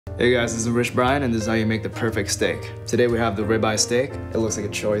Hey guys, this is Rich Brian and this is how you make the perfect steak. Today we have the ribeye steak. It looks like a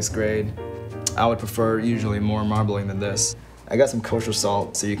choice grade. I would prefer usually more marbling than this. I got some kosher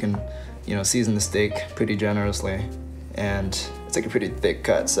salt so you can, season the steak pretty generously. And it's like a pretty thick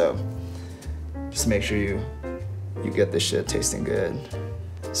cut, so just make sure you get this shit tasting good.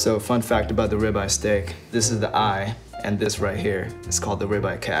 So fun fact about the ribeye steak, this is the eye and this right here is called the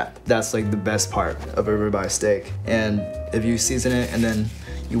ribeye cap. That's like the best part of a ribeye steak. And if you season it and then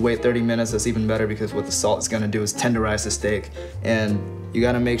you wait 30 minutes, that's even better because what the salt is gonna do is tenderize the steak. And you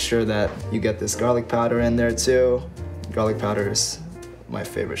gotta make sure that you get this garlic powder in there too. Garlic powder is my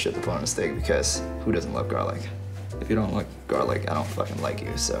favorite shit to put on a steak because who doesn't love garlic? If you don't like garlic, I don't fucking like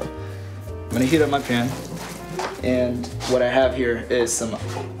you. So I'm gonna heat up my pan. And what I have here is some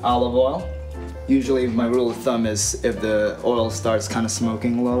olive oil. Usually my rule of thumb is if the oil starts kind of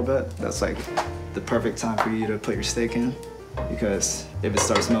smoking a little bit, that's like the perfect time for you to put your steak in. Because if it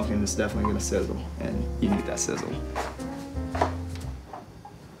starts smoking, it's definitely gonna sizzle, and you need that sizzle.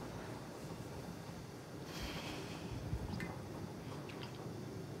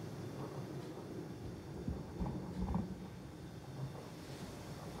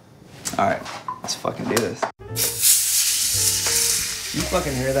 All right, let's fucking do this. You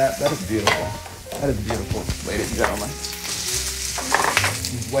fucking hear that? That is beautiful. That is beautiful, ladies and gentlemen.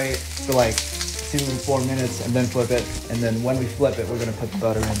 Just wait for like 2-4 minutes and then flip it. And then when we flip it, we're gonna put the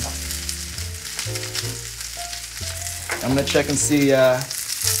butter in. I'm gonna check and see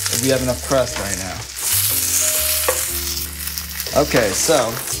if we have enough crust right now. Okay, so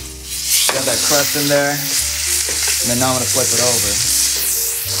got that crust in there. And then now I'm gonna flip it over.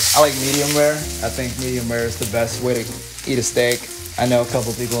 I like medium rare. I think medium rare is the best way to eat a steak. I know a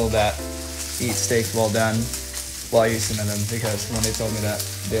couple people that eat steaks well done. Well, I used to know them because when they told me that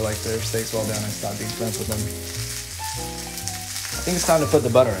they like their steaks well done, I stopped being friends with them. I think it's time to put the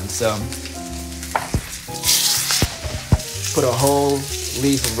butter in, so. Put a whole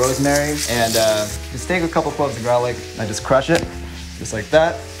leaf of rosemary and just take a couple cloves of garlic and I just crush it, just like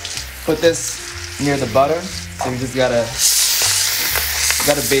that. Put this near the butter, so you just gotta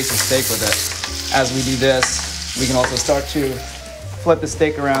base the steak with it. As we do this, we can also start to flip the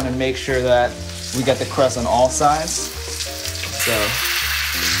steak around and make sure that we get the crust on all sides. So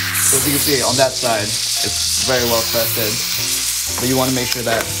as you can see, on that side, it's very well crusted. But you want to make sure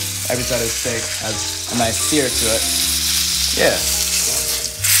that every side of the steak has a nice sear to it. Yeah.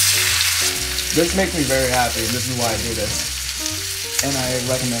 This makes me very happy. This is why I do this. And I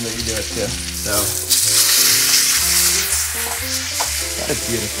recommend that you do it too. So that is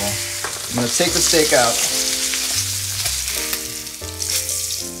beautiful. I'm gonna take the steak out.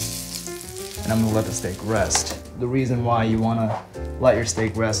 And I'm gonna let the steak rest. The reason why you wanna let your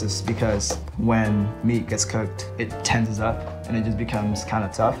steak rest is because when meat gets cooked, it tenses up and it just becomes kind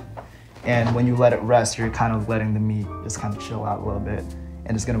of tough. And when you let it rest, you're kind of letting the meat just kind of chill out a little bit.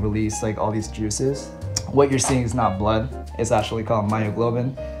 And it's gonna release like all these juices. What you're seeing is not blood. It's actually called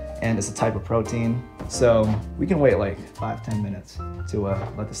myoglobin, and it's a type of protein. So we can wait like 5-10 minutes to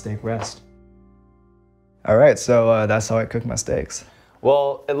let the steak rest. All right, so that's how I cook my steaks.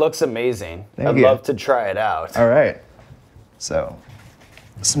 Well, it looks amazing. Thank you. I'd love to try it out. All right. So,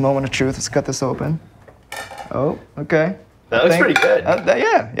 this is a moment of truth. Let's cut this open. Oh, okay. That looks pretty good.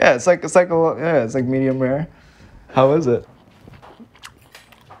 Yeah. It's like medium rare. How is it?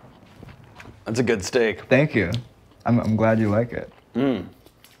 That's a good steak. Thank you. I'm glad you like it.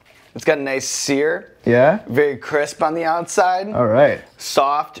 It's got a nice sear. Yeah. Very crisp on the outside. All right.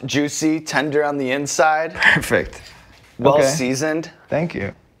 Soft, juicy, tender on the inside. Perfect. Well Okay. seasoned. Thank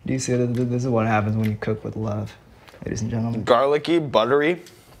you. Do you see that this is what happens when you cook with love, ladies and gentlemen? Garlicky, buttery.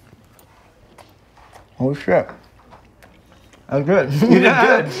 Holy shit. That was good. You did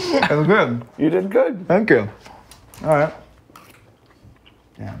good. That was good. You did good. Thank you. All right.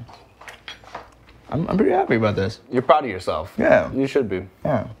 Yeah. I'm pretty happy about this. You're proud of yourself. Yeah. You should be.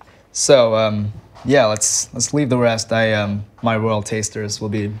 Yeah. So yeah, let's leave the rest. My royal tasters will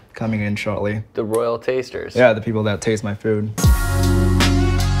be coming in shortly. The Royal Tasters. Yeah, the people that taste my food.